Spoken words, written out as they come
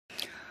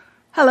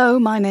Hello,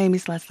 my name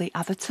is Lesley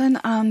Atherton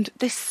and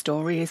this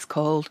story is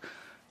called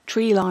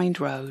Tree-Lined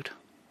Road.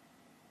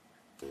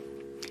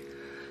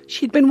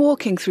 She'd been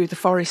walking through the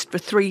forest for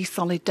 3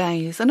 solid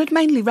days and had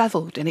mainly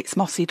revelled in its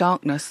mossy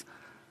darkness.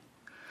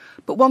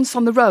 But once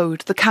on the road,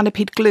 the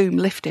canopied gloom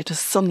lifted as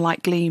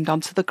sunlight gleamed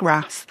onto the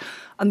grass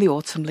and the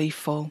autumn leaf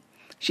fall.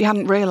 She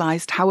hadn't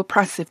realised how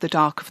oppressive the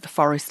dark of the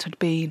forest had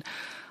been,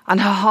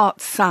 and her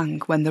heart sang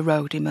when the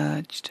road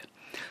emerged.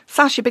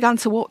 Sasha began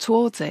to walk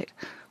towards it.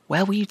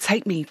 Where will you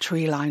take me,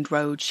 tree-lined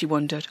road, she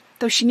wondered,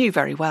 though she knew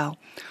very well.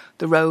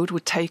 The road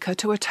would take her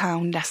to a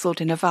town nestled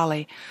in a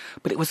valley,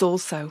 but it was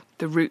also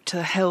the route to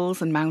the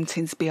hills and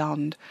mountains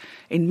beyond.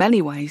 In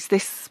many ways,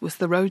 this was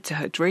the road to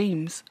her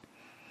dreams.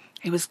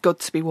 It was good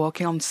to be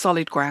walking on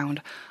solid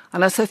ground,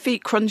 and as her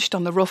feet crunched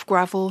on the rough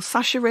gravel,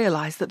 Sasha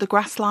realised that the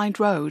grass-lined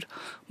road,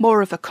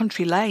 more of a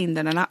country lane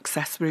than an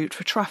access route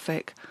for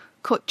traffic,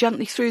 cut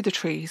gently through the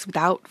trees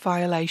without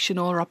violation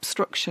or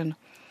obstruction.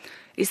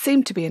 It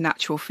seemed to be a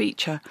natural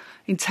feature,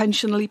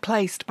 intentionally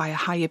placed by a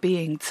higher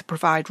being to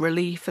provide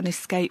relief and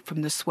escape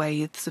from the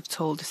swathes of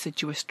tall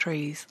deciduous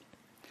trees.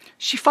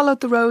 She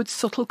followed the road's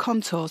subtle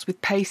contours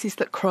with paces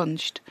that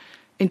crunched,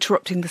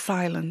 interrupting the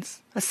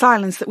silence, a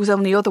silence that was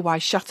only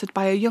otherwise shattered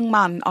by a young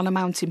man on a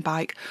mountain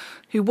bike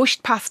who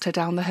whooshed past her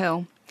down the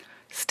hill.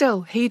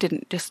 Still, he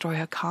didn't destroy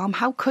her calm.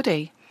 How could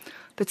he?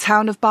 The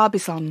town of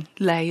Barbizon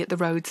lay at the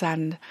road's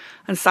end,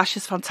 and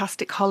Sasha's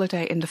fantastic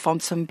holiday in the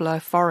Fontainebleau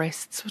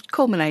forests would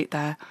culminate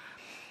there.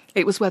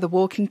 It was where the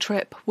walking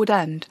trip would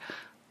end,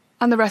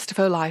 and the rest of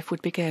her life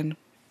would begin.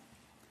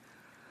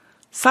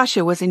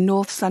 Sasha was in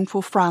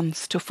north-central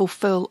France to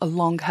fulfil a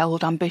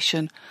long-held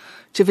ambition,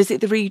 to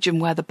visit the region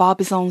where the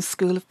Barbizon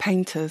School of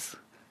Painters,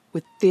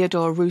 with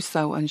Theodore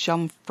Rousseau and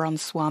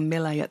Jean-François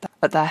Millet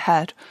at their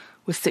head,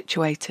 was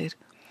situated.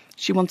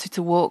 She wanted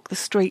to walk the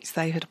streets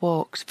they had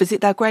walked, visit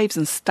their graves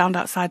and stand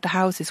outside the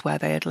houses where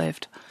they had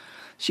lived.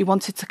 She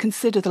wanted to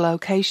consider the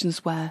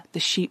locations where the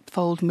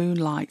sheepfold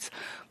moonlight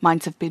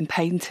might have been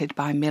painted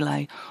by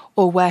Millet,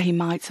 or where he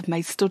might have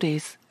made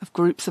studies of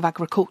groups of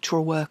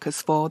agricultural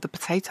workers for the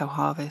potato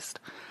harvest.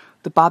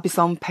 The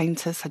Barbizon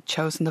painters had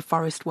chosen the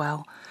forest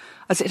well,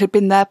 as it had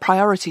been their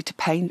priority to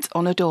paint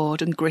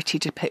unadored and gritty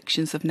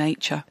depictions of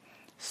nature.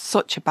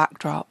 Such a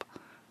backdrop,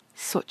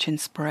 such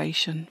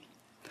inspiration.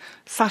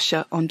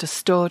 Sasha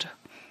understood.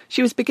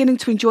 She was beginning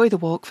to enjoy the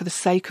walk for the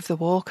sake of the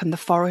walk and the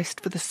forest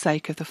for the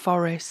sake of the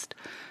forest.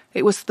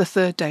 It was the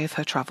 3rd day of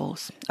her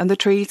travels, and the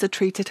trees had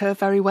treated her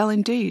very well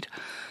indeed.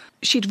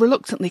 She'd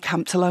reluctantly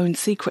camped alone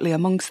secretly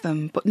amongst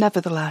them, but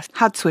nevertheless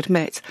had to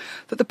admit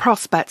that the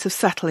prospect of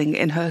settling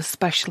in her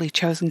specially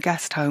chosen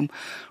guest home,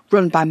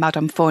 run by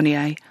Madame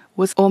Fournier,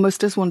 was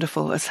almost as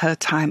wonderful as her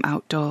time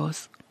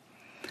outdoors.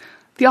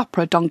 The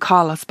opera Don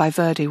Carlos by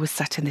Verdi was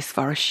set in this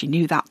forest, she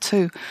knew that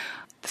too.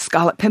 The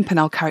Scarlet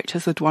Pimpernel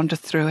characters had wandered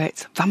through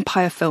it.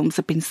 Vampire films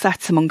had been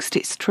set amongst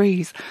its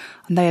trees,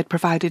 and they had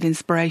provided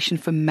inspiration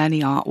for many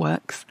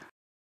artworks.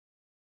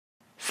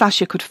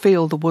 Sasha could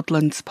feel the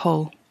woodland's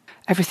pull,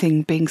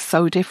 everything being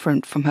so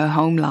different from her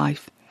home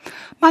life.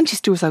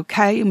 Manchester was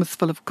okay and was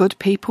full of good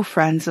people,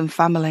 friends and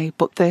family,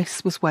 but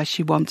this was where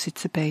she wanted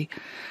to be.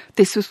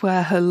 This was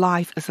where her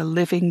life as a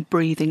living,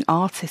 breathing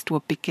artist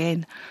would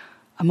begin,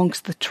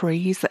 amongst the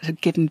trees that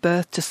had given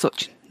birth to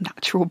such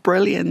natural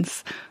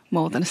brilliance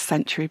more than a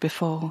century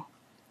before.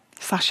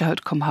 Sasha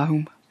had come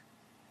home.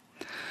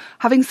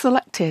 Having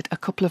selected a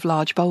couple of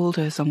large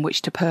boulders on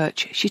which to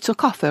perch, she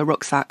took off her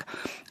rucksack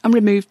and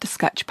removed the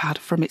sketch pad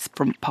from its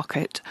front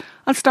pocket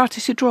and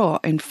started to draw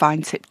in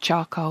fine-tipped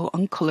charcoal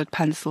and coloured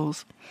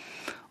pencils.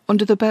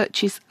 Under the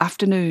Birches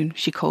Afternoon,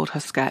 she called her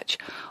sketch,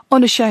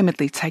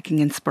 unashamedly taking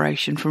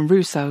inspiration from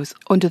Rousseau's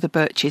Under the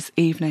Birches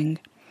Evening.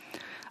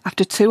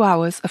 After 2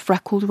 hours, a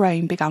freckled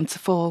rain began to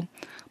fall,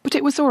 but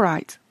it was all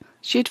right.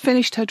 She had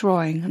finished her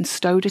drawing and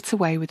stowed it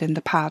away within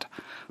the pad,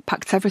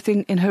 packed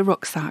everything in her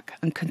rucksack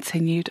and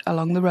continued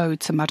along the road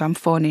to Madame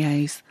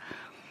Fournier's.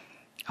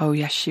 Oh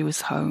yes, she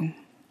was home.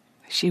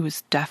 She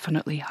was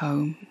definitely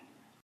home.